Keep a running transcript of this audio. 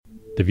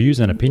The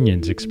views and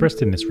opinions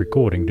expressed in this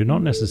recording do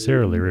not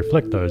necessarily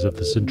reflect those of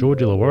the St George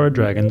Illawarra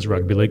Dragons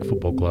Rugby League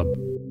Football Club.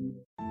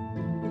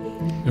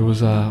 It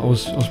was I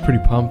was pretty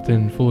pumped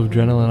and full of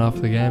adrenaline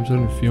after the game, so I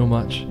didn't feel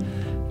much.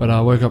 But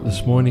I woke up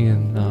this morning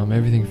and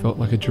everything felt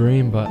like a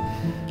dream. But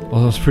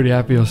I was pretty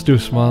happy. I was still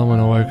smiling when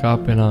I woke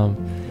up, and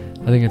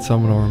I think it's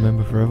something I'll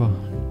remember forever.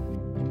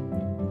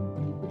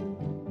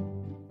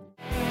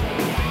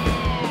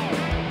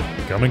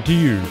 Coming to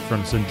you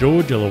from St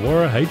George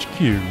Illawarra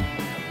HQ,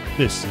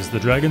 this is the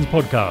Dragons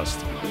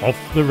Podcast, Off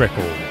the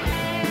Record.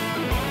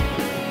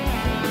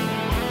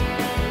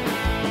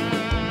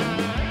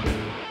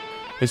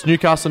 It's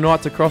Newcastle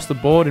Knights across the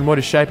board in what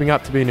is shaping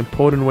up to be an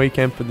important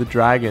weekend for the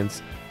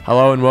Dragons.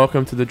 Hello and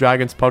welcome to the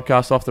Dragons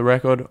Podcast Off the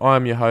Record. I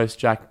am your host,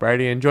 Jack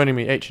Brady, and joining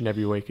me each and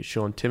every week is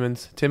Sean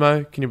Timmins.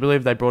 Timo, can you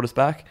believe they brought us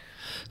back?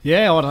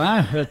 Yeah, I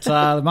don't know.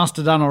 They must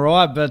have done all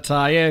right, but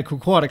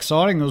quite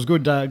exciting. It was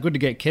good to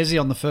get Kezi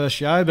on the first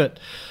show, but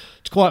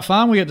it's quite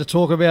fun. We get to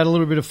talk about a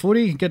little bit of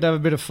footy, get to have a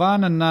bit of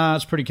fun, and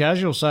it's pretty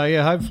casual. So,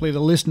 yeah, hopefully the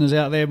listeners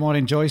out there might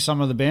enjoy some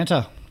of the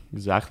banter.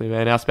 Exactly,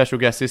 man. Our special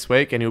guest this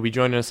week, and he'll be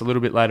joining us a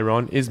little bit later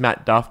on, is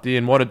Matt Dufty,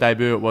 and what a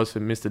debut it was for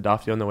Mr.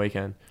 Dufty on the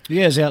weekend.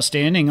 Yeah, it's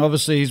outstanding.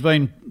 Obviously, he's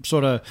been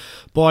sort of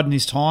biding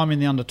his time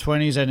in the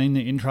under-20s and in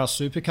the Intrust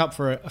Super Cup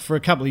for a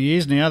couple of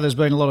years now. There's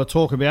been a lot of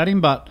talk about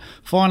him, but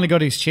finally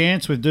got his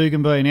chance with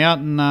Dugan being out,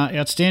 and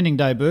outstanding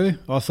debut.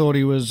 I thought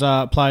he was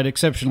played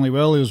exceptionally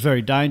well. He was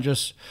very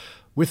dangerous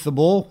with the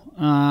ball.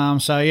 I'm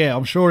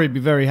sure he'd be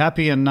very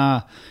happy,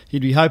 and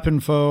he'd be hoping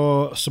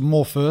for some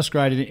more first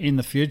grade in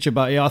the future.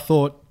 But yeah, I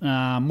thought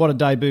what a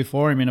debut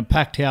for him in a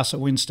packed house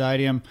at WIN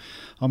Stadium.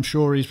 I'm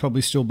sure he's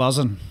probably still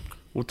buzzing.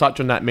 We'll touch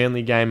on that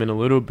Manly game in a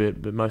little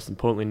bit, but most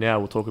importantly now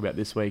we'll talk about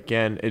this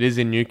weekend. It is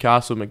in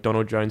Newcastle,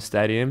 McDonald Jones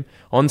Stadium,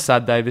 on this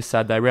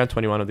Saturday, round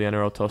 21 of the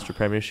NRL Telstra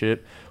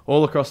Premiership.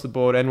 All across the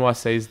board,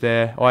 NYC's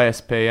there,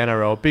 ISP,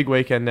 NRL. Big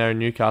weekend there in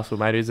Newcastle,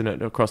 mate, isn't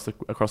it, across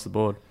the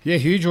board? Yeah,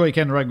 huge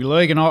weekend rugby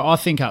league, and I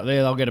think up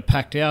there they'll get a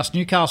packed house.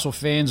 Newcastle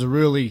fans are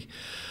really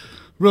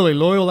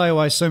loyal. They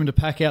always seem to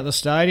pack out the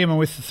stadium, and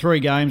with the three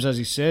games, as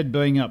you said,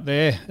 being up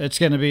there, it's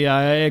going to be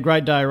a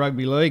great day of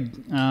rugby league.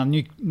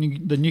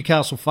 The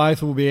Newcastle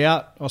faithful will be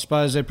out. I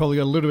suppose they've probably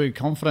got a little bit of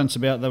confidence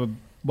about the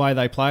way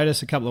they played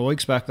us a couple of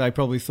weeks back. They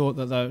probably thought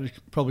that they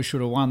probably should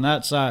have won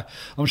that. So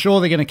I'm sure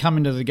they're going to come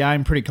into the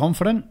game pretty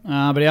confident.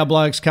 But our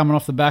blokes coming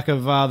off the back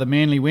of the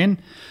Manly win,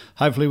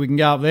 hopefully we can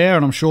go up there,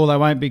 and I'm sure they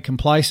won't be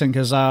complacent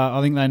because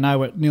I think they know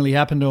what nearly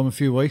happened to them a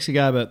few weeks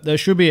ago. But there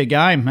should be a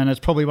game, and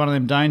it's probably one of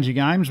them danger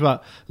games,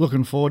 but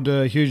looking forward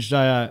to a huge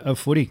day of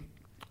footy.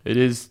 It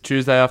is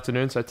Tuesday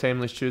afternoon, so Team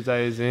List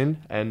Tuesday is in,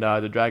 and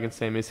the Dragons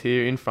team is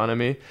here in front of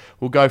me.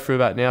 We'll go through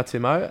that now,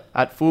 Timo.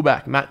 At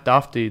fullback, Matt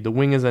Dufty. The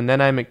wingers are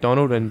Nene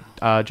McDonald and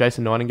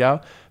Jason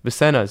Nightingale. The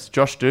centres,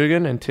 Josh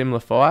Dugan and Tim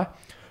Lafai.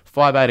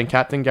 5'8" and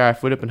captain,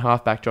 Gareth Widdop, and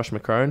halfback, Josh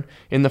McCrone.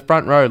 In the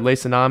front row,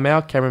 Lisa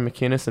Narmau, Cameron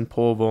McInnes and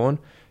Paul Vaughan.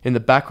 In the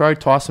back row,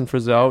 Tyson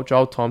Frizzell,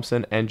 Joel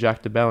Thompson and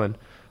Jack DeBellin.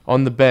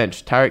 On the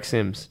bench, Tarek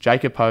Sims,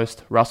 Jacob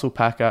Post, Russell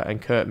Packer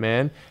and Kurt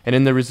Mann. And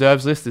in the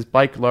reserves list is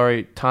Blake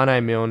Laurie,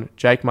 Tane Milne,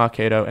 Jake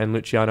Marketo and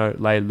Luciano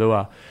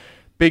Leilua.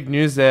 Big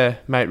news there,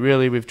 mate,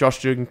 really, with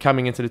Josh Dugan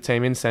coming into the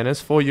team in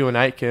centres for Ewan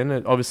Aitken.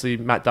 And obviously,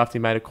 Matt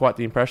Dufty made quite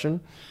the impression.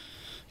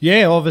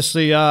 Yeah,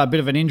 obviously a bit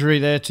of an injury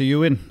there to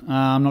Ewan.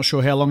 I'm not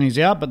sure how long he's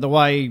out, but the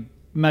way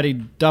Matty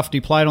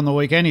Dufty played on the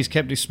weekend, he's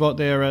kept his spot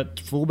there at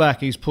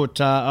fullback. He's put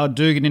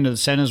Dugan into the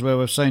centres, where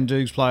we've seen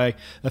Dukes play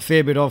a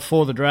fair bit of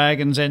for the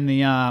Dragons and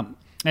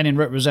in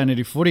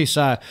representative footy.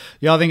 So,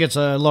 yeah, I think it's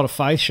a lot of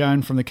faith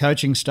shown from the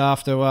coaching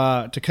staff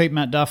to keep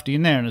Matt Dufty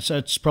in there, and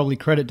it's probably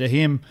credit to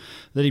him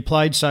that he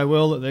played so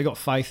well that they've got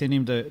faith in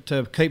him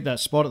to keep that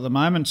spot at the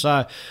moment.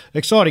 So,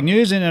 exciting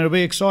news, and it'll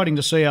be exciting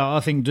to see how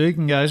I think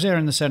Dugan goes there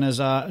in the centres.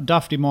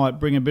 Dufty might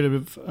bring a bit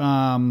of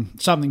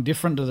something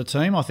different to the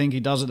team. I think he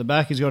does at the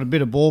back. He's got a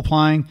bit of ball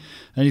playing,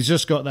 and he's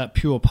just got that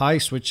pure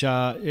pace, which,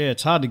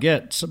 it's hard to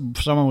get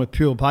someone with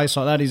pure pace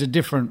like that. He's a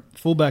different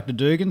fullback to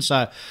Dugan,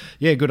 so,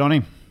 yeah, good on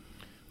him.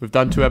 We've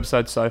done 2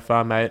 episodes so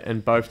far, mate,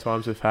 and both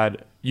times you've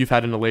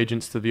had an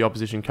allegiance to the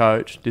opposition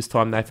coach. This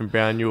time, Nathan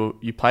Brown,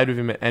 you played with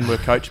him and were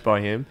coached by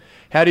him.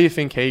 How do you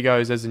think he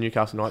goes as the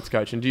Newcastle Knights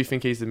coach, and do you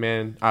think he's the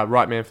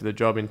right man for the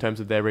job in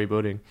terms of their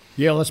rebuilding?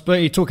 Yeah,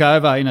 he took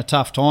over in a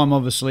tough time.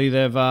 Obviously,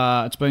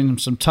 it's been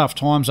some tough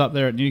times up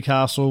there at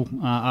Newcastle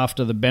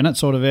after the Bennett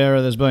sort of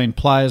era. There's been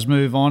players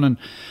move on, and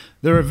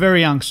they're a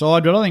very young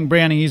side, but I think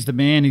Brownie is the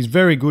man. He's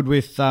very good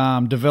with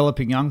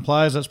developing young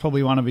players. That's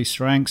probably one of his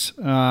strengths.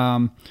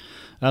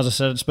 As I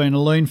said, it's been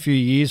a lean few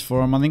years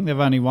for them. I think they've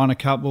only won a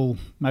couple,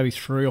 maybe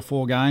 3 or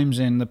 4 games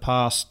in the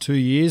past 2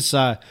 years.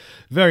 So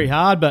very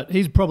hard, but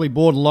he's probably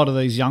brought a lot of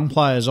these young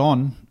players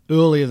on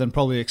earlier than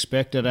probably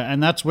expected,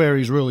 and that's where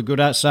he's really good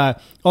at. So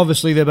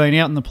obviously they've been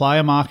out in the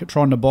player market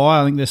trying to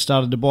buy. I think they've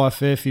started to buy a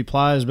fair few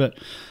players, but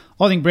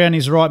I think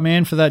Brownie's the right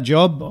man for that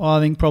job.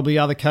 I think probably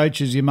other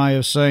coaches you may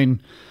have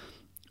seen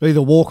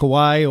either walk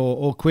away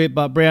or quit,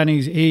 but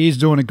Brownie, he is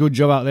doing a good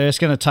job out there. It's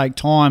going to take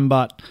time,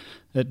 but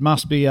it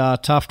must be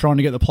tough trying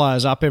to get the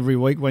players up every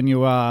week when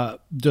you are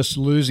just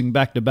losing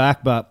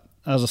back-to-back. But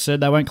as I said,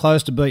 they went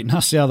close to beating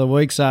us the other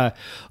week, so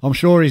I'm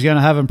sure he's going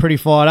to have them pretty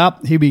fired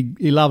up.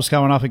 He loves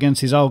coming up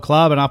against his old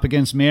club and up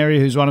against Mary,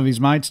 who's one of his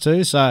mates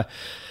too. So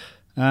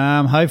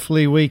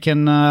hopefully we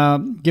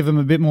can give him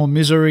a bit more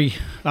misery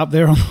up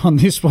there on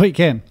this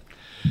weekend.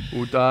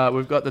 We've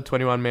got the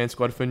 21-man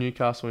squad for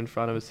Newcastle in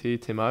front of us here,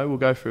 Timo. We'll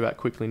go through that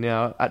quickly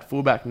now. At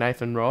fullback,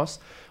 Nathan Ross.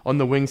 On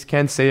the wings,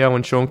 Ken Seo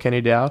and Sean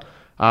Kenny-Dow.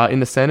 In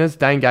the centres,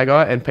 Dane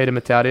Gagai and Peter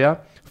Mataudia.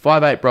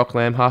 5'8" Brock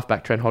Lamb,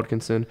 halfback Trent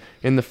Hodkinson.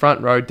 In the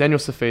front row, Daniel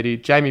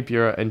Safidi, Jamie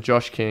Burer and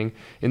Josh King.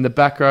 In the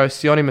back row,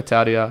 Sione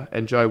Mataudia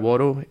and Joe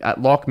Wardle. At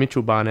lock,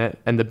 Mitchell Barnett.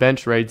 And the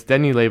bench reads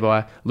Denny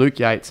Levi, Luke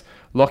Yates,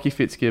 Lockie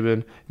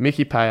Fitzgibbon,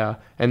 Mickey Payer,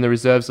 and the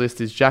reserves list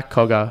is Jack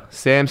Cogger,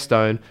 Sam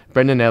Stone,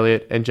 Brendan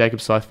Elliott, and Jacob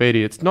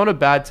Saifidi. It's not a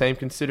bad team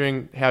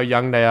considering how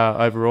young they are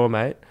overall,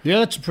 mate. Yeah,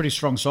 that's a pretty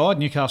strong side,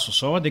 Newcastle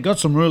side. They've got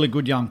some really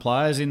good young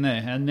players in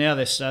there, and now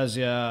they're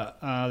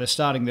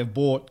starting. They've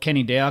brought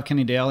Kenny Dow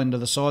into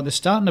the side. They're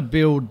starting to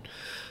build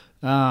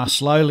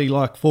slowly,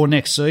 like for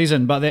next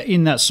season. But they're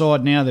in that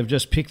side now. They've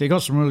just picked. They've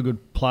got some really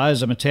good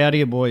players. The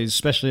Mataudia boys,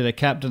 especially their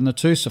captain, the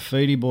two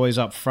Safidi boys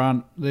up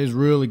front. There's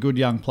really good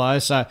young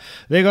players. So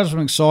they've got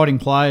some exciting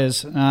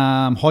players.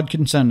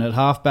 Hodkinson at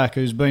halfback,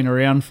 who's been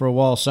around for a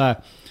while. So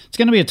it's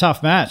going to be a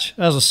tough match.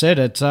 As I said,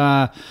 it's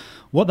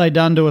what they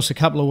done to us a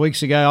couple of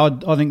weeks ago.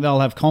 I think they'll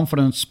have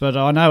confidence, but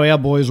I know our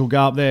boys will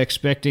go up there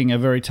expecting a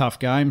very tough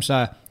game.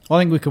 So I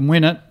think we can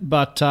win it.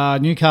 But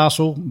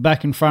Newcastle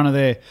back in front of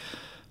their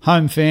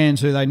home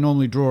fans, who they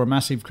normally draw a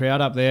massive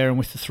crowd up there, and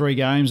with the 3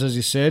 games, as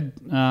you said,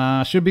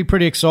 should be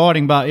pretty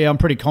exciting. But yeah, I'm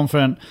pretty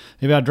confident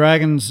if our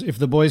Dragons, if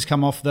the boys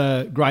come off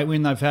the great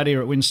win they've had here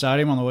at Wynn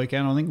Stadium on the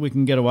weekend, I think we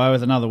can get away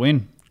with another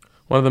win.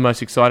 One of the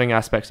most exciting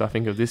aspects, I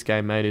think, of this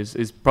game, mate,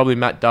 is probably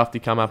Matt Duffy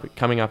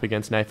coming up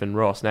against Nathan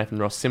Ross. Nathan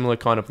Ross, similar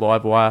kind of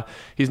live wire.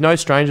 He's no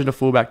stranger to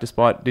fullback,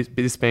 despite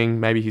this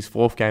being maybe his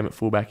 4th game at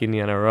fullback in the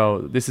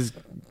NRL. This is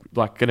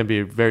going to be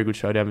a very good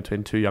showdown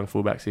between 2 young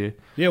fullbacks here.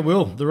 Yeah,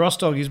 Will, the Ross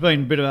dog, he's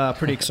been a bit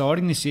pretty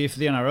exciting this year for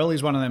the NRL.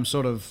 He's one of them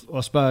sort of,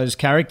 I suppose,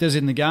 characters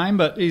in the game,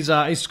 but he's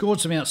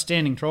scored some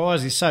outstanding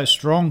tries. He's so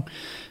strong.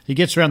 He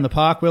gets around the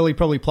park well. He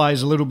probably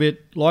plays a little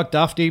bit like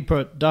Duffy,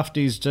 but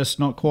Duffy's just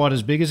not quite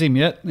as big as him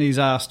yet. He's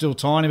still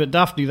tiny, but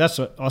Duffy, that's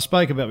what I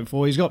spoke about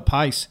before. He's got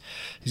pace.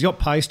 He's got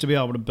pace to be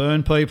able to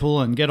burn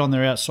people and get on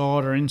their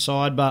outside or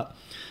inside, but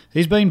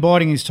he's been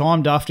biding his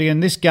time, Duffy,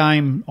 and this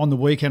game on the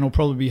weekend will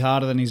probably be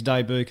harder than his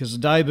debut, because the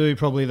debut,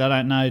 probably they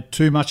don't know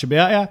too much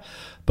about you,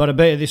 but I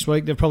bet you this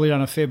week they've probably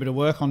done a fair bit of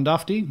work on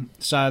Duffy,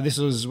 so this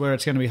is where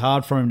it's going to be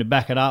hard for him to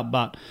back it up.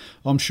 But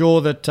I'm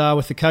sure that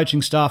with the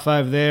coaching staff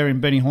over there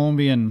in Benny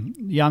Hornby and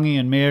Youngie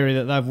and Mary,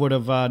 that they would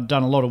have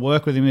done a lot of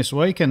work with him this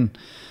week, and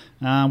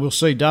we'll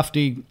see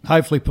Duffy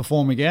hopefully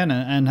perform again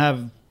and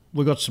have.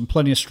 We've got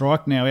plenty of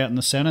strike now out in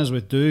the centres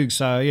with Doog,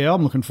 so yeah,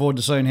 I'm looking forward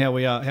to seeing how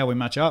we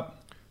match up.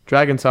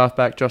 Dragons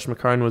halfback Josh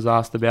McCrone was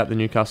asked about the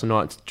Newcastle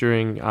Knights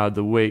during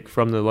the week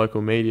from the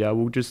local media.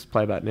 We'll just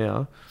play that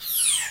now.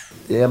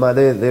 Yeah, mate,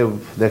 their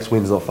next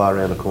win's not far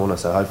around the corner,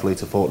 so hopefully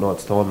it's a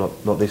fortnight's time,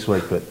 not this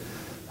week. But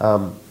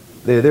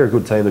they're a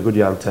good team, a good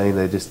young team.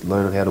 They're just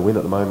learning how to win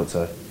at the moment,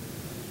 so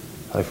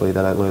hopefully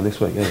they don't learn this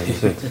week. Yeah,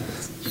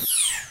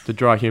 The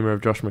dry humour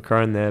of Josh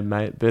McCrone there,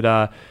 mate.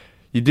 But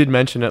you did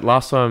mention it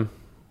last time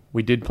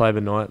we did play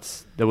the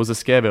Knights. There was a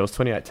scare. It was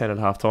 28-10 at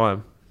half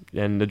time.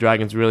 And the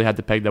Dragons really had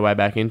to peg their way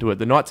back into it.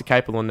 The Knights are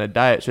capable on their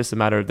day. It's just a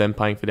matter of them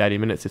playing for the 80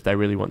 minutes if they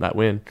really want that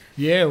win.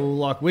 Yeah,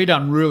 well, we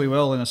done really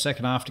well in the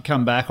second half to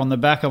come back. On the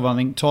back of, I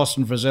think,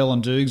 Tyson Frizzell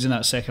and Dukes in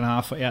that second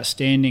half were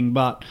outstanding.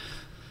 But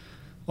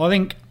I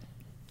think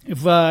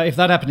if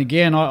that happened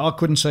again, I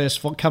couldn't see us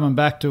coming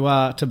back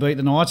to beat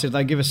the Knights if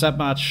they give us that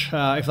much,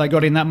 if they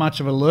got in that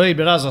much of a lead.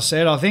 But as I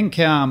said, I think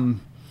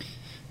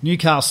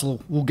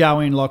Newcastle will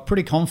go in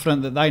pretty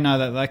confident that they know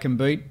that they can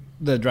beat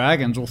the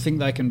Dragons, will think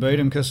they can beat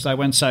them because they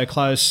went so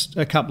close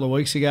a couple of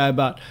weeks ago.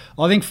 But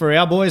I think for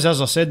our boys,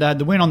 as I said, they had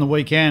the win on the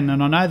weekend,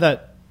 and I know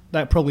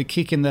that probably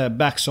kick in the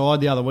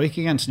backside the other week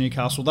against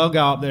Newcastle. They'll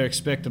go up there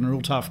expecting a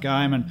real tough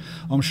game, and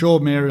I'm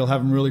sure Mary will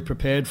have them really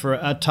prepared for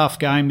a tough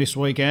game this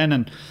weekend,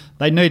 and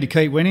they need to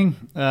keep winning.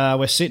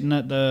 We're sitting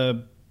at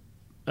 8th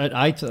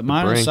at the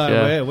moment, brink, so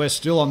yeah. We're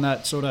still on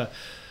that sort of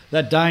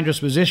that dangerous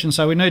position,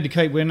 so we need to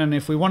keep winning.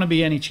 If we want to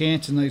be any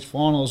chance in these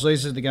finals,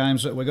 these are the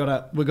games that we've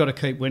got to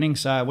keep winning.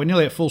 So we're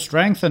nearly at full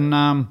strength, and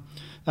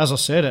as I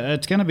said,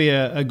 it's going to be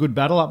a good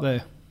battle up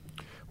there.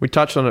 We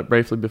touched on it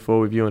briefly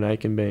before with Ewan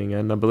Aiken being,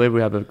 and I believe we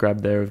have a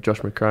grab there of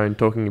Josh McCrone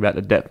talking about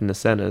the depth in the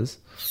centres.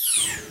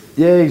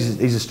 Yeah,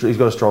 he's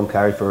got a strong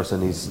carry for us,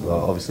 and he's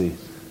obviously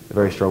a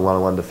very strong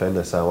one-on-one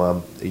defender.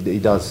 So he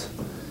does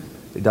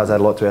add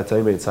a lot to our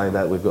team. In saying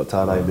that, we've got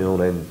Tane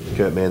Milne and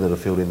Kurt Mann that have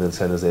filled in the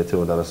centres there too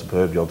and done a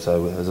superb job.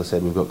 So as I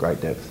said, we've got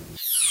great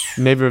depth.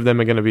 Neither of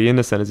them are going to be in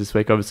the centres this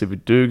week, obviously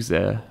with Doogs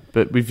there.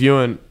 But with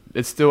Ewan,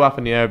 it's still up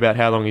in the air about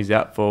how long he's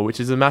out for, which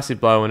is a massive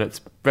blow, and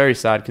it's very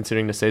sad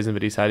considering the season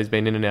that he's had. He's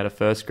been in and out of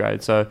first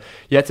grade, so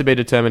yet to be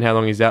determined how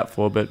long he's out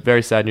for, but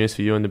very sad news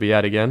for Ewan to be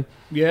out again.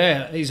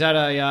 Yeah, he's had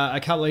a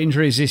couple of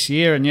injuries this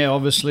year, and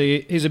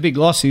obviously he's a big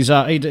loss.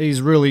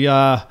 He's really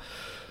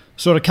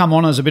sort of come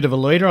on as a bit of a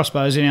leader, I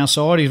suppose, in our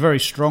side. He's very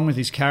strong with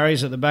his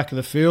carries at the back of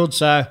the field,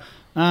 so...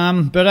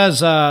 but as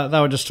they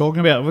were just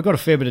talking about, we've got a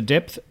fair bit of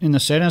depth in the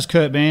centres.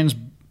 Kurt Mann's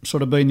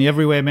sort of been the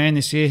everywhere man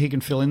this year. He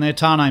can fill in there.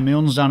 Tane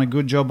Milne's done a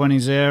good job when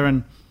he's there,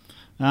 and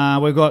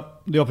we've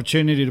got the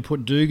opportunity to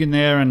put Dugan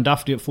there and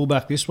Dufty at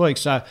fullback this week.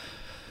 So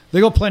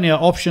they've got plenty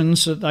of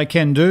options that they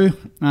can do,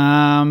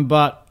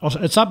 but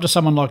it's up to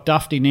someone like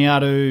Dufty now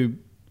to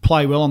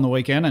play well on the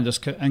weekend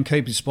and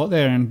keep his spot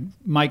there and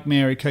make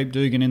Mary keep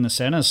Dugan in the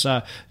centres.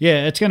 So,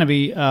 yeah, it's going to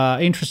be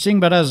interesting,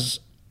 but as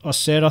I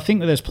said, I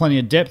think that there's plenty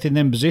of depth in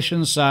them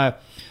positions. So,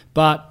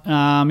 but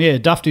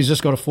Dufty's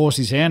just got to force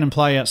his hand and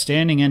play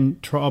outstanding,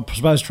 and try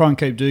and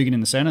keep Dugan in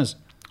the centres.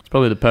 It's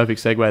probably the perfect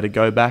segue to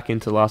go back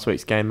into last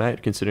week's game,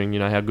 mate. Considering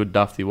how good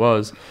Dufty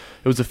was,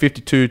 it was a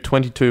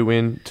 52-22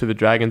 win to the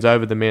Dragons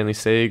over the Manly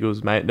Sea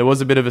Eagles, mate. There was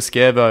a bit of a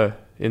scare though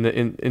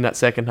in that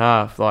second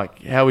half.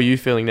 Like, how were you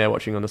feeling there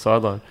watching on the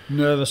sideline?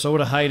 Nervous. I would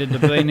have hated to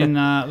have been in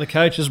the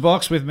coach's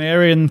box with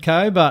Mary and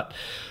co, but.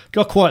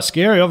 Got quite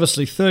scary,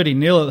 obviously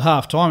 30-0 at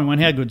half-time. And went,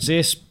 how good's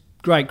this?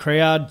 Great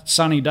crowd,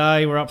 sunny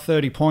day, we're up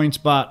 30 points.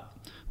 But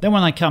then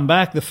when they come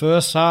back, the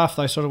first half,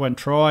 they sort of went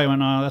try.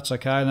 Went, oh, that's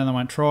okay. And then they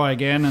went try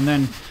again. And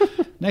then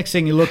next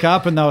thing you look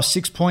up and they were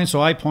 6 points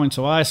or 8 points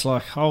away. It's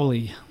like,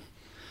 holy,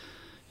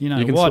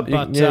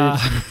 what?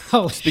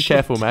 Just be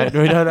careful, mate.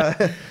 We don't know.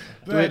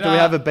 Do we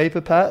have a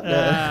beeper,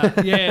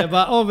 Pat?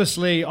 But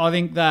obviously I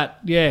think that,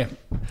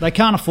 they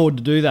can't afford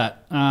to do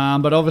that.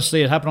 But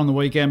obviously it happened on the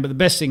weekend. But the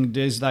best thing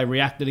is they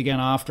reacted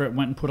again after it,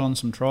 went and put on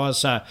some tries.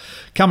 So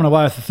coming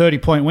away with a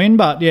 30-point win.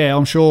 But,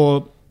 I'm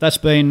sure that's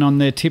been on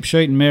their tip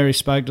sheet, and Mary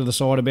spoke to the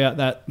side about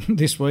that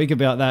this week,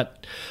 about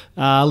that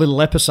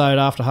little episode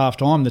after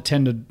half-time. The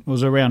tended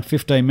was around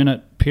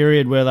 15-minute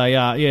period where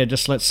they,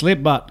 just let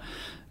slip. But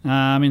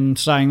in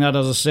saying that,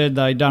 as I said,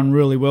 they done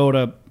really well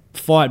to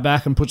fight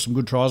back and put some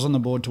good tries on the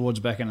board towards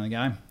the back end of the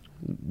game.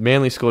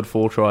 Manly scored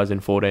 4 tries in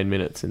 14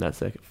 minutes in that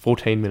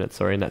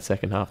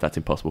second half. That's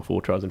impossible,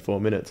 4 tries in 4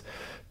 minutes.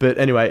 But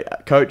anyway,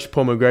 Coach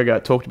Paul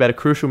McGregor talked about a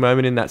crucial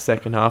moment in that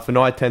second half, and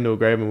I tend to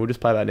agree, and we'll just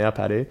play that now,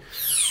 Paddy.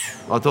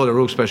 I thought a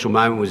real special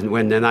moment was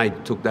when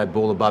Nene took that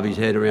ball above his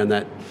head around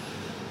that,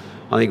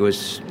 I think it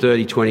was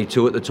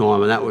 30-22 at the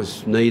time, and that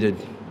was needed.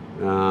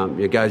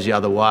 It goes the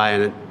other way,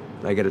 and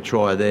they get a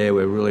try there.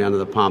 We're really under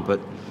the pump, but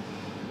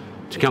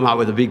to come up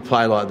with a big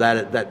play like that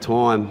at that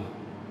time,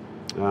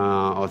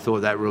 I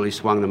thought that really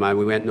swung the moment.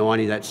 We went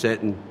 90 that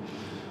set and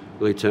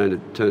really turned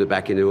it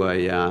back into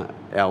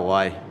our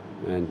way,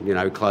 and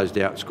we closed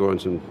out scoring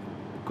some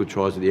good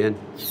tries at the end.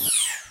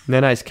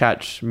 Nene's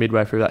catch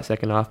midway through that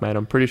second half, mate,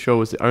 I'm pretty sure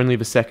was only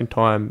the second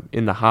time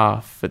in the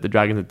half that the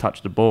Dragons had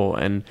touched the ball,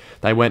 and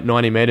they went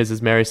 90 metres,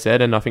 as Mary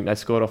said, and I think they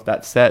scored off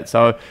that set.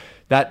 So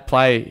that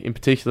play in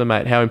particular,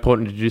 mate, how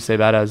important did you see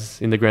that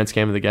as in the grand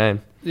scheme of the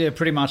game? Yeah,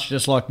 pretty much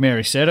just like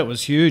Mary said, it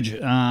was huge.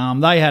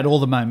 They had all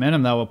the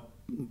momentum. They were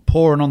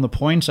pouring on the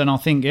points, and I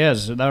think, it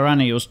was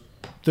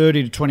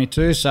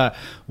 30-22. So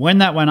when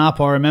that went up,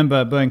 I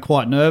remember being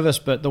quite nervous,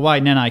 but the way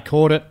Nene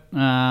caught it,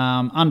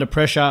 under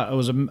pressure, it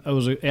was an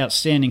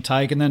outstanding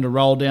take, and then to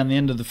roll down the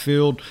end of the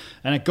field,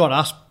 and it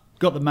got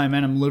the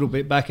momentum a little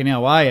bit back in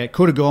our way. It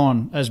could have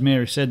gone, as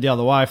Mary said, the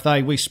other way. If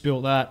we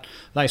spilt that,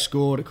 they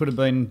scored, it could have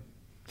been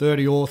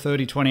 30 or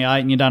 30-28,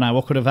 and you don't know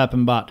what could have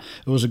happened, but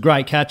it was a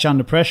great catch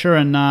under pressure,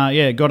 and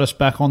it got us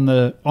back on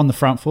the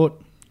front foot.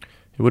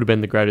 It would have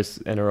been the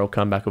greatest NRL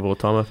comeback of all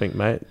time, I think,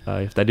 mate,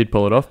 if they did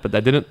pull it off, but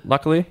they didn't,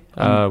 luckily.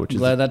 I'm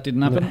glad that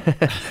didn't happen.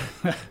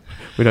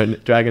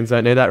 Dragons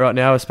don't need that right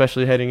now,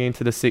 especially heading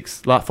into the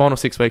final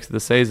 6 weeks of the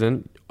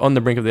season. On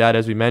the brink of the 8,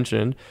 as we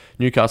mentioned,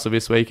 Newcastle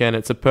this weekend.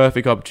 It's a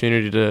perfect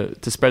opportunity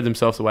to spread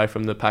themselves away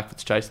from the pack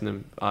that's chasing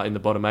them in the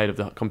bottom 8 of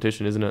the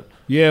competition, isn't it?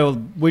 Yeah,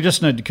 well, we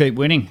just need to keep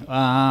winning.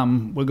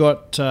 We've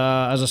got,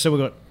 as I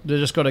said, they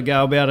just got to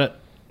go about it.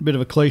 A bit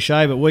of a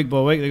cliche, but week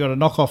by week they've got to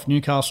knock off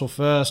Newcastle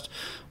first,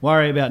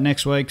 worry about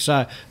next week.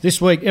 So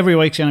this week, every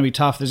week's going to be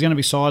tough. There's going to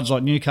be sides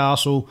like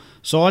Newcastle,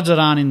 sides that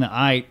aren't in the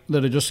 8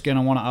 that are just going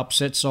to want to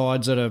upset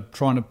sides that are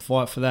trying to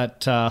fight for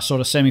that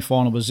sort of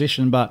semi-final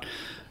position. But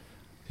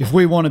if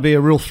we want to be a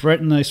real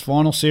threat in these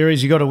final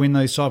series, you've got to win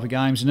these type of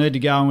games. You need to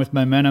go in with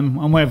momentum,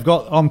 and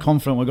I'm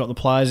confident we've got the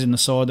players in the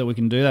side that we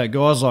can do that.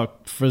 Guys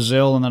like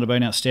Frizzell and that have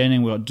been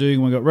outstanding. We've got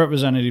Dugan, we've got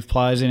representative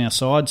players in our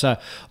side. So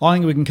I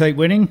think we can keep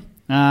winning.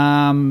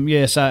 And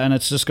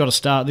it's just got to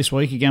start this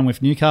week again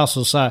with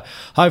Newcastle. So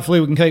hopefully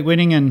we can keep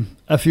winning and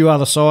a few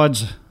other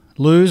sides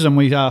lose, and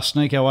we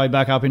sneak our way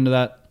back up into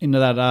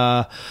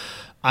that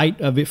 8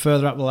 a bit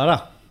further up the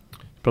ladder.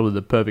 Probably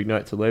the perfect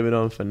note to leave it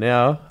on for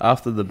now.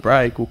 After the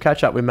break, we'll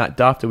catch up with Matt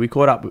Dufty. We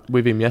caught up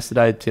with him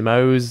yesterday,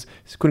 Timo.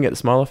 He couldn't get the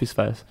smile off his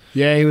face.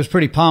 Yeah, he was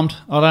pretty pumped.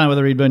 I don't know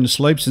whether he'd been to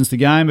sleep since the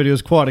game, but he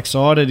was quite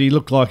excited. He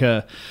looked like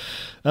a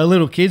a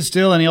little kid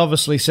still, and he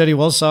obviously said he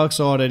was so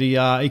excited.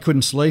 He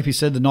couldn't sleep. He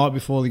said the night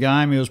before the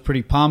game he was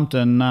pretty pumped,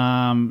 and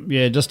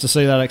just to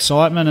see that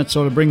excitement, it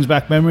sort of brings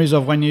back memories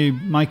of when you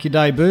make your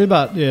debut.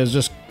 But yeah, it's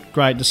just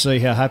great to see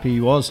how happy he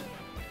was.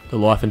 The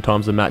life and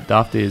times of Matt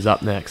Duffy is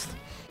up next.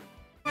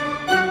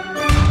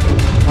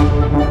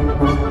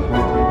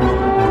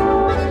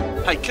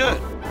 Hey Kurt,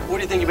 what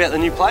do you think about the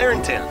new player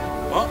in town?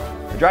 What?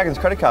 The Dragons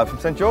credit card from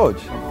St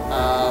George.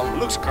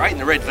 Looks great in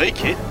the red V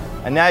kit.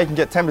 And now you can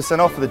get 10%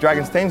 off for the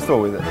Dragons team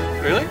store with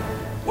it. Really?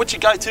 What's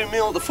your go-to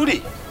meal at the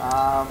footy?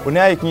 Well,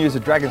 now you can use the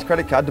Dragons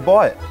credit card to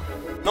buy it.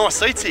 Nice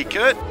seats here,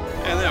 Kurt.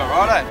 Yeah, they're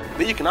alright, eh?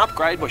 But you can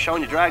upgrade by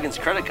showing your Dragons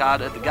credit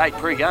card at the gate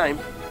pre-game.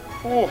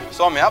 Oh,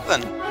 sign me up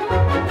then.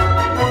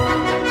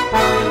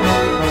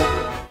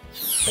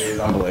 He's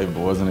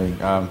unbelievable, wasn't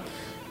he?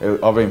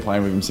 I've been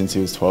playing with him since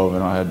he was 12,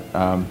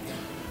 and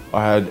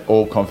I had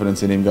all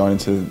confidence in him going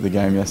into the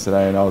game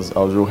yesterday, and I was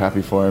real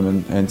happy for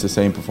him, and to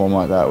see him perform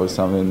like that was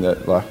something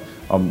that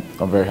I'm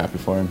very happy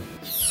for him.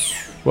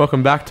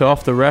 Welcome back to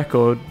Off the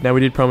Record. Now,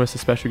 we did promise a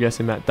special guest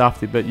in Matt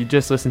Duffy, but you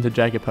just listened to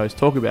Jacob Host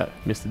talk about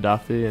Mr.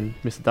 Duffy. And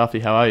Mr. Duffy,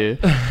 how are you?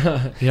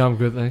 Yeah, I'm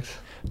good, thanks.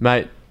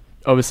 Mate,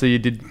 obviously you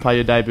did play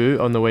your debut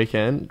on the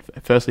weekend.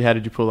 Firstly, how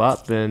did you pull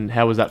up, and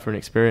how was that for an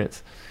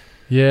experience?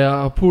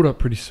 Yeah, I pulled up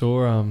pretty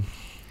sore.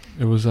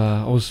 It was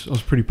I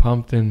was pretty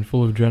pumped and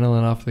full of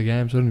adrenaline after the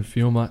game, so I didn't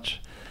feel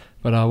much.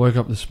 But I woke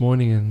up this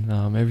morning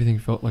and everything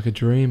felt like a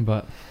dream.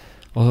 But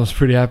I was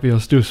pretty happy. I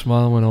was still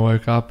smiling when I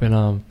woke up, and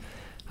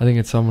I think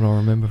it's something I'll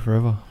remember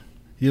forever.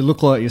 You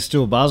look like you're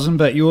still buzzing,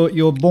 but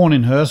you're born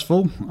in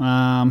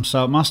Hurstville,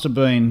 so it must have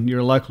been, you're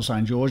a local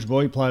St George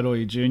boy. You played all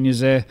your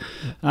juniors there.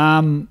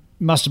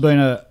 Must have been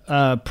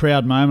a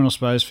proud moment, I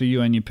suppose, for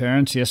you and your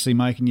parents yesterday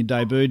making your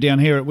debut down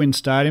here at Wynn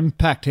Stadium.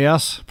 Packed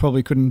house.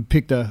 Probably couldn't have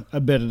picked a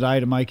better day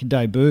to make your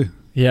debut.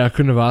 Yeah, I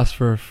couldn't have asked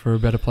for a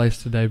better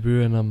place to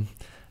debut, and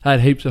I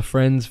had heaps of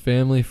friends,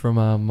 family from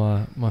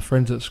my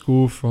friends at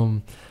school,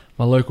 from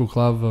my local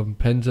club,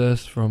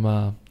 Penshurst,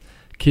 from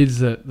kids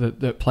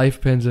that play for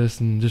Penshurst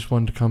and just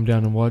wanted to come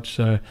down and watch.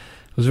 So it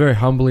was a very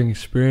humbling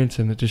experience,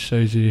 and it just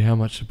shows you how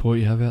much support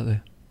you have out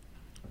there.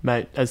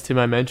 Mate, as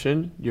Timo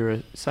mentioned, you're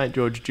a St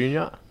George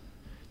junior.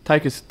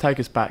 Take us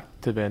back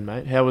to then,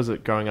 mate. How was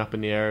it growing up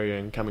in the area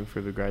and coming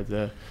through the grades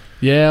there?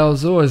 Yeah, I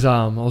was always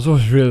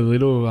really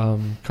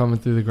little coming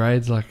through the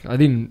grades. Like I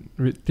didn't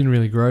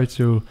really grow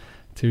till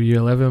year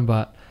 11,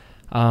 but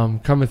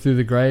coming through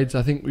the grades,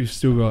 I think we've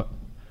still got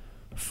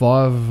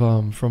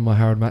 5 from my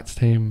Harold Matts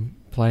team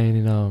playing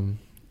in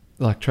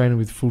training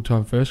with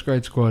full-time first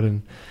grade squad,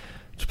 and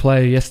to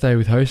play yesterday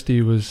with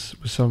Hosty was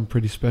something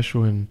pretty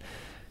special. And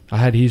I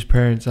had his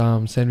parents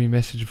send me a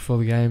message before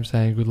the game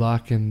saying good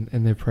luck, and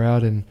they're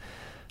proud, and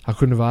I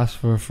couldn't have asked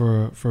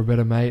for a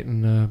better mate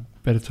and a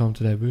better time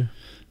to debut.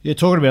 Yeah,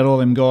 talking about all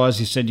them guys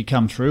you said you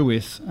come through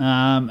with,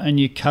 and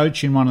you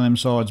coach in one of them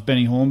sides,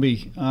 Benny Hornby.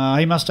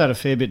 He must have had a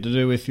fair bit to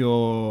do with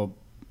your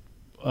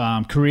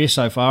career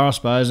so far, I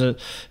suppose.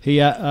 He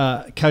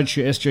coached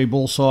your SG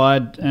Bull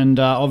side, and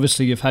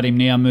obviously you've had him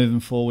now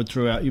moving forward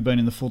throughout. You've been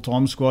in the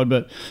full-time squad,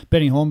 but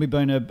Benny Hornby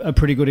been a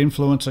pretty good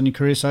influence on your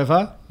career so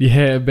far?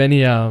 Yeah,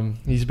 Benny,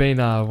 he's been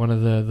one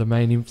of the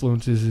main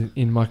influences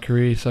in my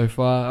career so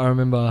far. I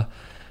remember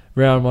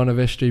round 1 of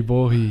SG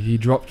Bull, he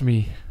dropped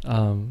me,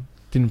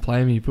 didn't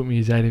play me, he put me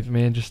as 18th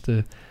man just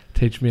to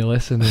teach me a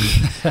lesson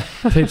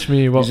and teach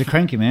me what... He's a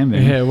cranky man,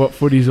 Benny. Yeah, what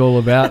footy's all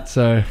about,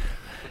 so...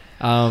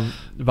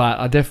 but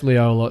I definitely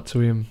owe a lot to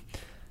him.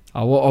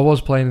 I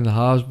was playing in the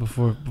halves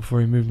before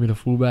he moved me to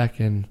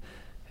fullback, and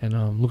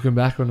looking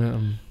back on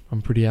it,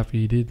 I'm pretty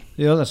happy he did.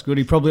 Yeah, that's good.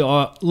 He probably,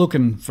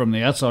 looking from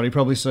the outside, he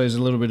probably sees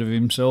a little bit of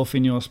himself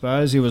in you, I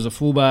suppose. He was a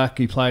fullback.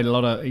 He played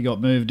he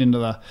got moved into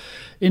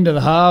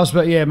the halves.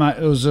 But yeah, mate,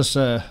 it was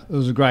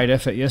a great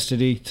effort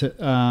yesterday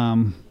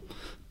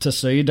to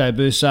see your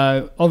debut.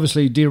 So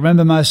obviously, do you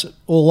remember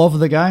all of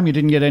the game? You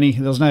didn't get any.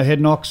 There was no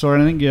head knocks or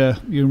anything.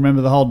 You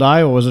remember the whole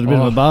day, or was it a bit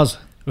of a buzz?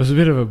 It was a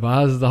bit of a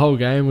buzz. The whole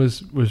game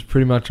was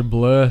pretty much a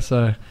blur.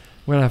 So I'm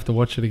gonna have to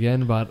watch it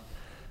again. But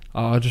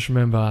I just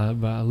remember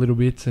little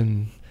bits,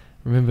 and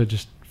remember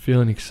just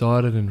feeling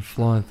excited and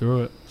flying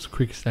through it. It's the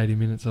quickest 80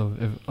 minutes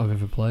I've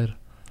ever played.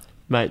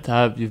 Mate,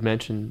 you've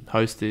mentioned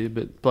Hosty,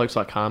 but blokes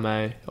like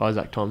Kame,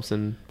 Isaac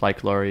Thompson,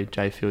 Blake Laurie,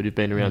 Jay Field, you've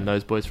been around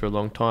those boys for a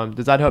long time.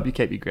 Does that help you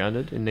keep you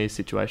grounded in these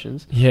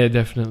situations? Yeah,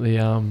 definitely.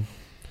 I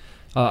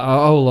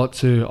owe a lot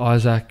to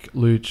Isaac,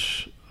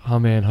 Luch,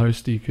 Hame and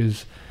Hosty,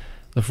 because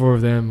the 4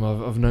 of them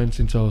I've known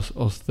since I was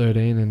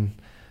 13,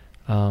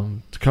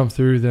 and to come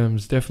through them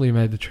has definitely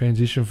made the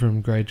transition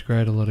from grade to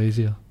grade a lot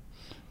easier.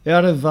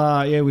 Out of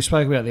we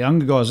spoke about the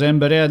younger guys then,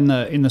 but out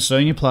in the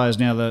senior players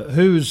now,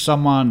 who's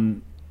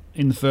someone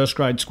in the first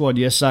grade squad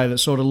yesterday that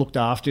sort of looked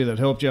after you, that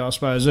helped you, I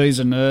suppose, ease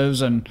the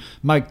nerves and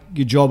make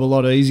your job a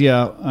lot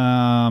easier,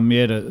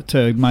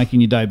 to making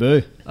your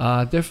debut?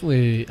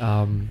 Definitely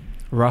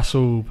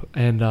Russell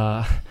and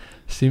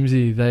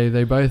Simsy.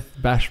 They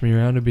both bashed me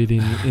around a bit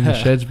in the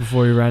sheds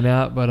before we ran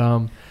out, but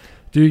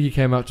Doogie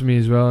came up to me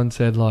as well and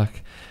said,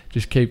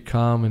 just keep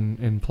calm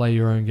and play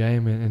your own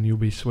game, and you'll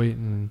be sweet.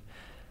 And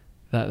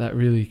that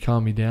really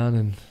calmed me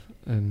down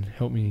and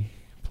helped me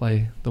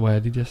play the way I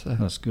did yesterday.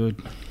 That's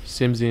good.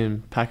 Simsy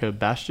and Packer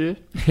bashed you?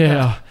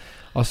 Yeah,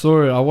 I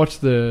saw it. I watched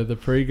the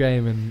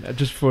pre-game, and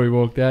just before he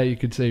walked out, you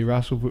could see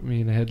Russell put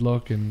me in a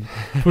headlock and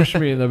pushed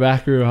me in the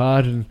back real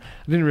hard, and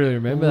I didn't really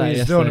remember that He's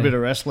yesterday. doing a bit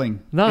of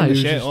wrestling. No, in the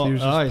he shed.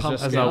 was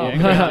just he's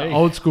pumped.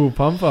 Old school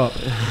pump up.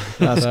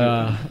 That's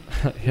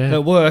So, yeah.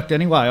 It worked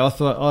anyway. I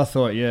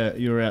thought yeah,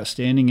 you were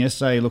outstanding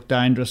yesterday. You looked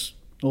dangerous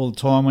all the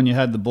time when you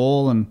had the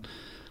ball, and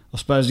I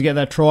suppose you get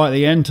that try at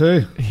the end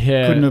too.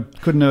 Yeah.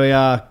 Couldn't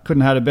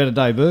have had a better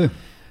debut.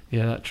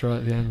 Yeah, that try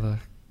at the end, I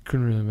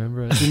couldn't really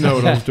remember it. Didn't know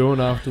what I was doing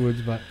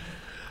afterwards, but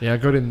yeah, I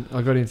got in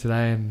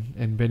today,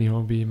 and Benny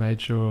Hornby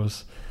made sure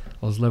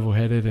I was level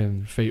headed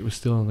and feet were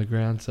still on the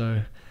ground,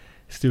 so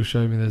it still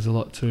showed me there's a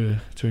lot to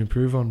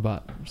improve on,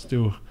 but I'm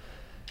still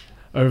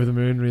over the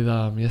moon with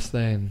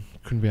yesterday and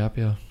couldn't be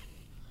happier.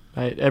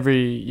 Mate,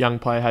 every young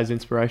player has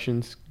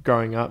inspirations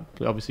growing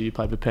up. Obviously, you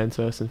played for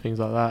Penshurst and things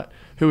like that.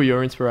 Who were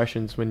your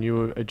inspirations when you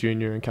were a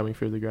junior and coming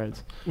through the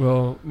grades?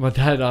 Well, my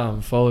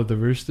dad followed the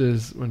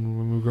Roosters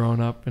when we were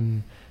growing up,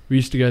 and we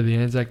used to go to the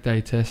Anzac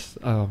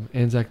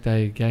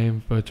Day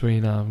game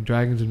between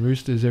Dragons and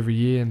Roosters every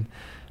year, and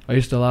I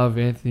used to love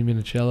Anthony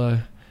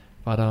Minicello.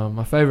 But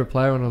my favourite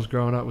player when I was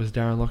growing up was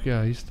Darren Lockyer.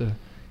 I used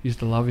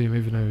to love him,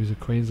 even though he's a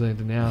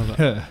Queenslander now.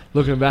 But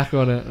looking back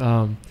on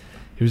it,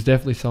 he was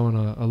definitely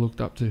someone I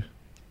looked up to.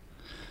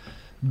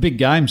 Big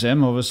games,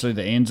 obviously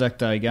the Anzac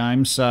Day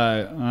games.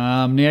 So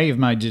now you've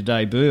made your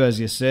debut, as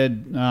you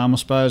said. I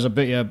suppose I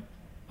bet you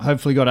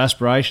hopefully got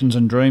aspirations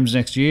and dreams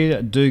next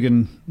year.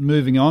 Dugan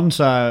moving on,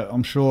 so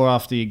I'm sure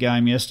after your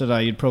game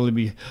yesterday you'd probably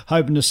be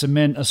hoping to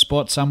cement a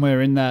spot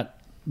somewhere in that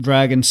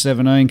Dragons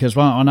 17, because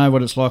I know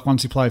what it's like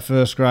once you play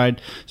first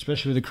grade,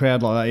 especially with a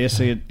crowd like that.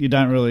 So you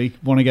don't really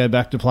want to go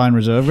back to playing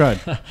reserve grade.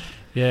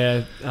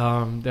 Yeah,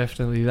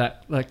 definitely.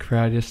 That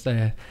crowd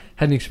yesterday, I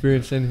hadn't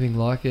experienced anything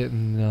like it,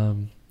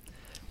 and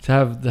to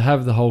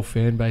have the whole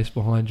fan base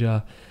behind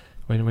you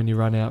when you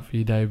run out for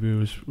your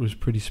debut was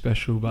pretty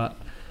special. But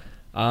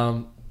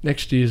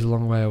next year's a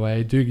long way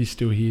away. Doogie's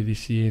still here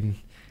this year, and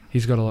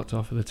he's got a lot to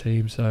offer the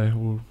team.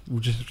 So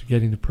we'll just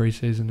get into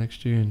pre-season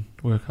next year and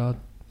work hard.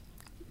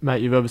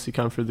 Mate, you've obviously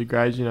come through the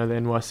grades, the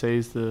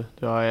NYCs, the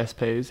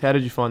ISPs. How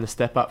did you find the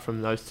step up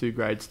from those two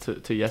grades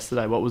to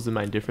yesterday? What was the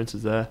main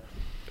differences there?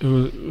 It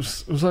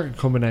was like a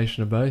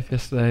combination of both.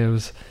 Yesterday,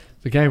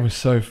 the game was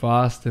so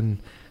fast, and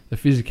the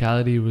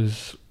physicality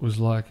was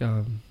like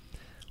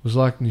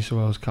New South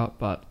Wales Cup.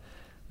 But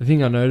the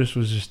thing I noticed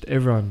was just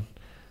everyone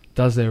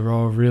does their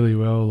role really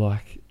well.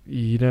 Like,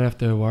 you don't have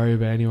to worry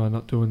about anyone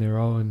not doing their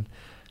role. And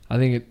I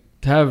think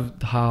to have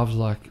halves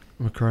like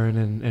Macron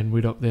and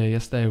Widdop there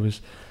yesterday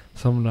was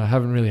something I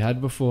haven't really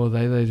had before.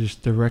 They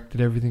just directed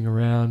everything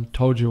around,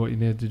 told you what you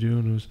needed to do,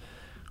 and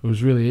it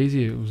was really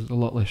easy. It was a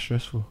lot less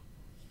stressful.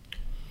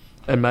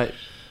 And mate,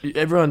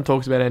 everyone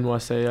talks about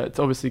NYC. It's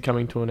obviously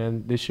coming to an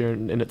end this year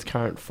in its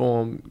current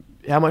form.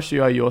 How much do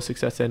you owe your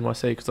success to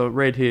NYC? Because I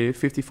read here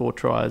 54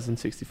 tries in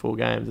 64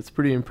 games. It's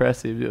pretty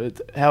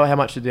impressive. How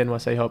much did the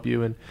NYC help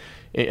you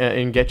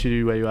and get you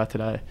to where you are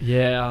today?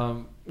 Yeah,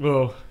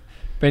 well,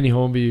 Benny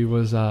Hornby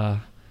was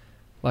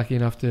lucky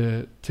enough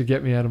to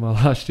get me out of my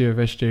last year of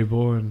SG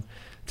Ball and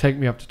take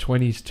me up to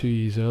 20s 2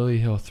 years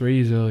early or 3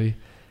 years early.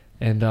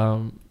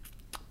 And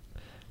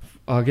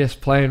I guess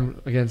playing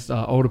against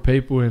older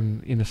people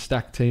in a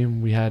stacked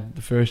team we had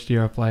the first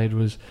year I played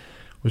was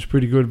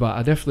pretty good, but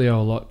I definitely owe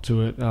a lot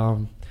to it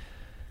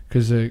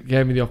because it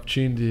gave me the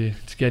opportunity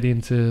to get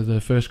into the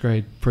first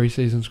grade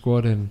pre-season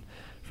squad, and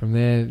from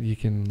there you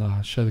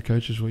can show the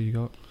coaches what you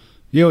got.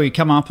 Yeah, well, you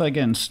come up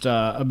against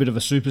a bit of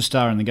a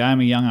superstar in the game,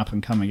 a young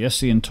up-and-comer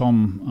Jesse and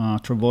Tom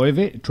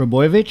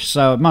Trebojevic,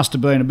 so it must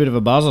have been a bit of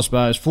a buzz, I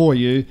suppose, for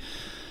you.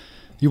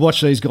 You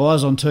watch these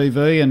guys on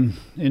TV and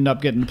end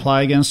up getting to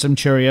play against them,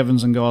 Cherry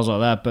Evans and guys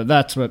like that, but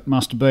that's what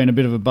must have been a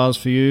bit of a buzz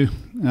for you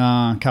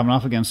coming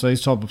up against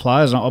these type of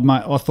players.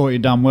 I thought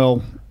you'd done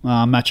well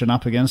matching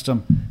up against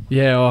them.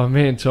 Yeah,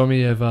 me and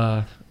Tommy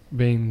have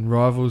been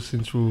rivals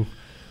since we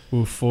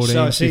were 14,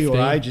 so 15.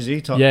 your age, is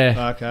he?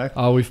 Yeah.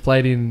 Okay. We've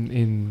played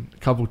in a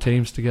couple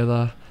teams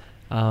together.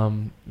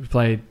 We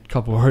played a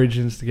couple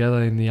Origins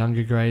together in the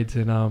younger grades,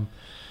 and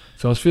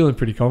so I was feeling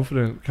pretty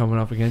confident coming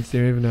up against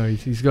him, even though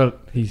he's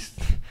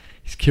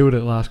killed it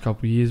the last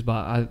couple of years.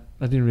 But I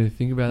didn't really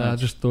think about that. I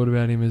just thought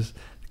about him as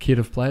the kid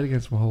I've played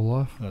against my whole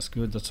life. That's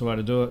good. That's the way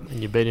to do it.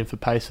 And you beat him for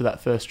pace for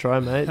that first try,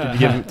 mate.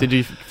 Did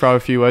you throw a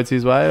few words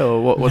his way,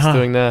 or what's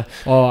doing there?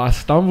 Oh, I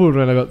stumbled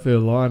when I got through the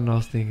line, and I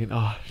was thinking,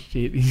 oh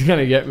shit, he's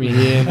gonna get me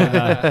here.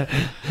 And,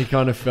 he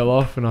kind of fell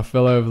off, and I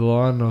fell over the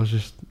line. And I was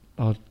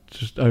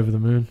just over the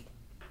moon.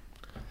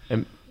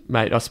 And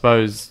mate, I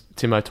suppose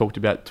Timo talked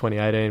about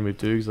 2018 with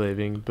Doogs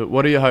leaving, but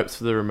what are your hopes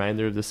for the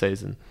remainder of the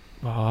season?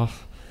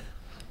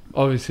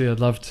 Obviously, I'd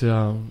love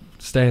to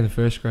stay in the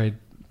first grade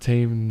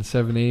team in the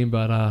 17,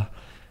 but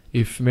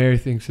if Mary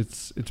thinks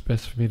it's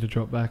best for me to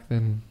drop back,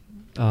 then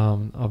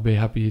I'll be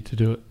happy to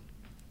do it.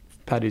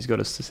 Paddy's got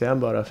us a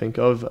soundbite, I think,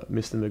 of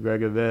Mr.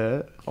 McGregor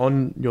there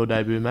on your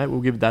debut, mate.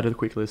 We'll give that a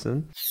quick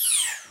listen.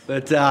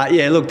 But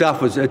yeah, look,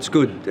 Duff it's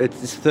good. It's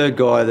the third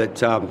guy that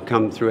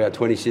come through our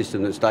 20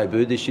 system that's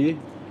debuted this year.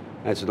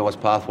 That's a nice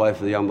pathway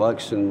for the young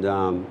blokes, and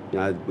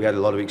we had a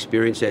lot of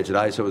experience there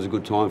today, so it was a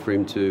good time for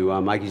him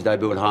to make his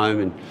debut at home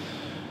and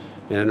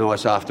a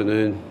nice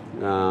afternoon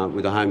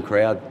with a home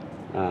crowd.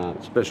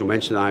 Special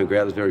mention, the home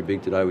crowd was very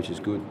big today, which is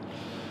good.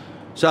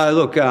 So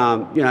look,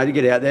 to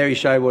get out there, he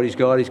showed what he's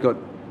got. He's got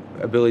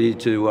ability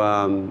to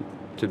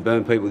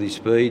burn people with his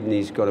speed, and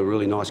he's got a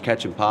really nice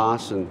catch and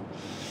pass, and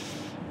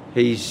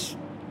his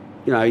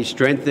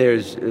strength there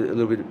is a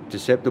little bit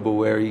deceptible,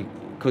 where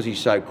because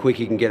he's so quick,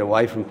 he can get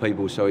away from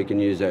people, so he can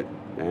use that,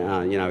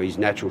 his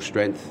natural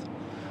strength.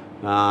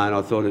 And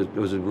I thought it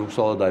was a real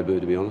solid debut,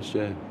 to be honest,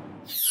 yeah.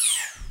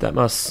 That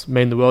must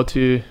mean the world to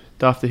you,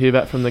 Duff, to hear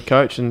that from the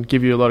coach and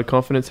give you a lot of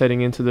confidence heading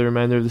into the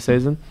remainder of the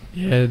season.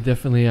 Yeah,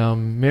 definitely.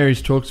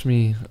 Mary's talked to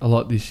me a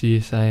lot this year,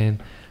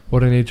 saying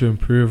what I need to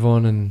improve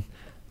on and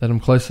that I'm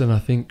closer than I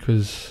think,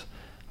 because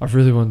I've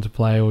really wanted to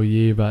play all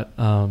year, but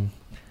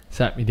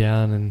sat me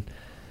down and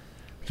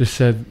just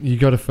said, you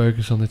got to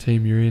focus on the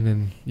team you're in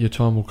and your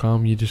time will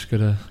come. You just got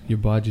to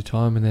bide your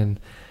time. And then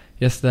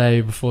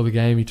yesterday before the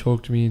game, he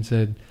talked to me and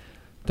said,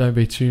 don't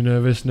be too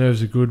nervous.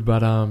 Nerves are good,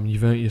 but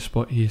you've earned your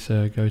spot here,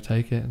 so go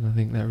take it. And I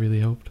think that really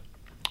helped.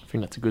 I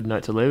think that's a good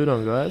note to leave it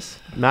on, guys.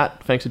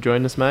 Matt, thanks for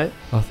joining us, mate.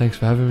 Oh, thanks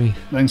for having me.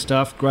 Thanks,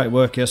 Duff. Great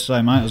work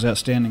yesterday, mate. It was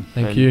outstanding.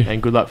 Thank you.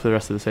 And good luck for the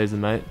rest of the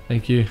season, mate.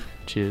 Thank you.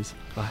 Cheers.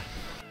 Bye.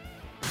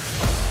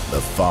 The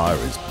fire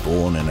is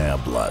born in our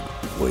blood.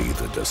 We,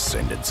 the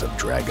descendants of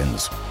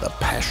dragons, the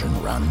passion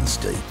runs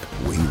deep.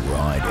 We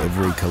ride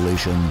every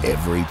collision,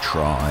 every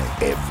try,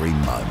 every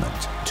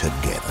moment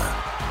together.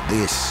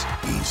 This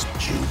is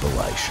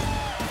Jubilation.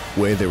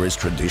 Where there is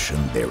tradition,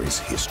 there is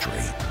history.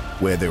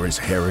 Where there is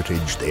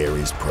heritage, there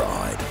is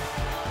pride.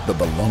 The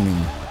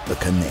belonging, the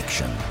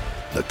connection,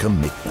 the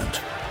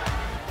commitment.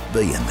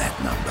 Be in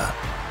that number.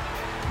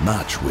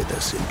 March with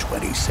us in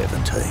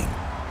 2017.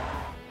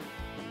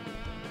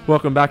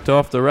 Welcome back to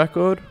Off the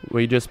Record.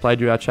 We just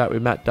played you our chat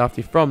with Matt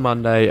Duffy from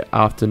Monday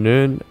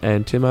afternoon.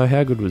 And Timo,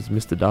 how good was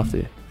Mr.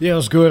 Duffy? Yeah, it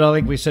was good. I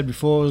think we said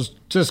before, it was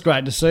just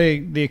great to see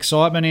the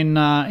excitement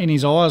in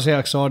his eyes, how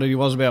excited he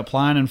was about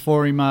playing. And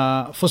for him,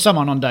 for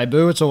someone on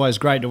debut, it's always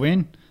great to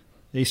win.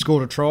 He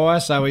scored a try,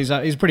 so he's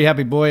a pretty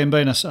happy boy. And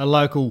being a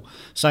local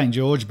St.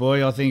 George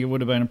boy, I think it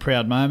would have been a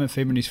proud moment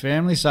for him and his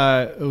family.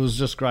 So it was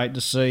just great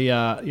to see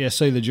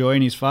the joy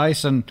in his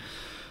face. And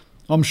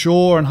I'm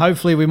sure, and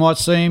hopefully we might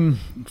see him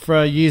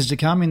for years to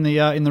come in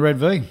the Red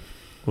V.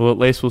 Well, at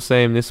least we'll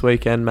see him this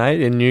weekend, mate,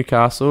 in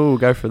Newcastle. We'll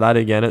go for that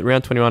again at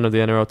round 21 of the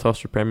NRL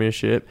Telstra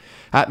Premiership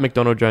at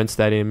McDonald Jones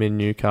Stadium in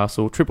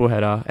Newcastle. Triple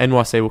header.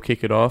 NYC will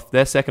kick it off.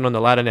 They're second on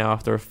the ladder now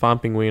after a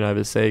thumping win over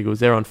the Seagulls.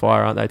 They're on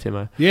fire, aren't they,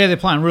 Timo? Yeah, they're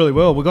playing really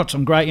well. We've got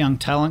some great young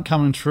talent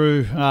coming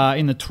through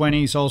in the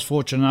 20s. I was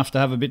fortunate enough to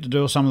have a bit to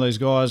do with some of these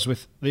guys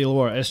with the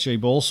Illawarra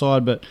SG ball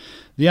side, but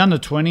the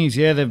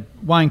under-20s,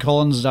 Wayne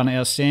Collins has done an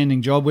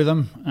outstanding job with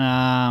them.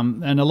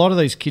 And a lot of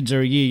these kids are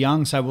a year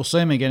young, so we'll see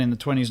them again in the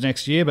 20s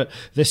next year. But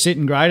they're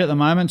sitting great at the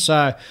moment,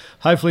 so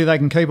hopefully they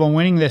can keep on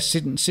winning. They're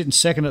sitting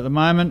second at the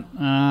moment.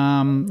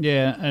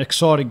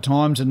 Exciting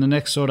times in the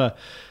next sort of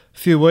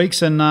few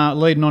weeks and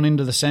leading on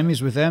into the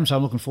semis with them. So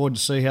I'm looking forward to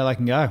see how they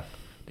can go.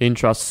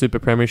 Intrust Super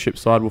Premiership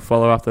side will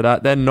follow after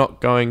that. They're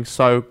not going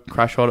so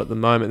crash hot at the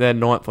moment. They're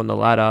 9th on the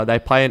ladder. They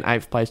play in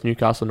 8th place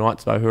Newcastle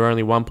Knights, though, who are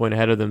only 1 point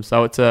ahead of them.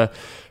 So it's a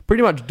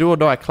pretty much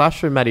do-or-die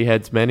clash for Matty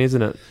Head's men,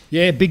 isn't it?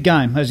 Yeah, big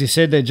game. As you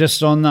said, they're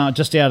just on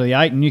just out of the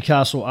 8 and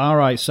Newcastle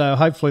are 8. So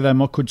hopefully they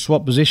could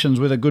swap positions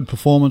with a good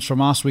performance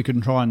from us. We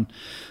can try and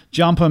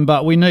jump them,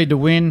 but we need to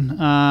win.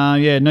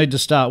 Need to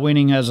start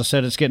winning. As I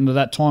said, it's getting to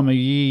that time of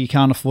year. You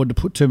can't afford to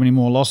put too many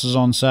more losses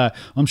on. So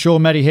I'm sure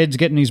Matty Head's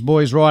getting his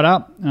boys right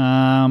up,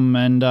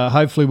 and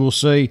hopefully we'll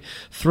see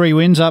 3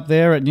 wins up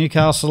there at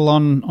Newcastle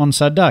on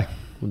Saturday.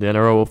 Well, the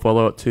NRL will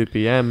follow at 2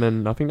 p.m,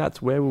 and I think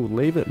that's where we'll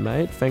leave it,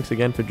 mate. Thanks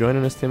again for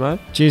joining us, Timo.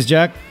 Cheers,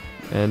 Jack.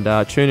 And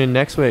tune in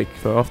next week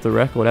for Off the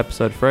Record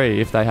episode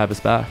 3 if they have us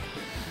back.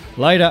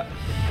 Later.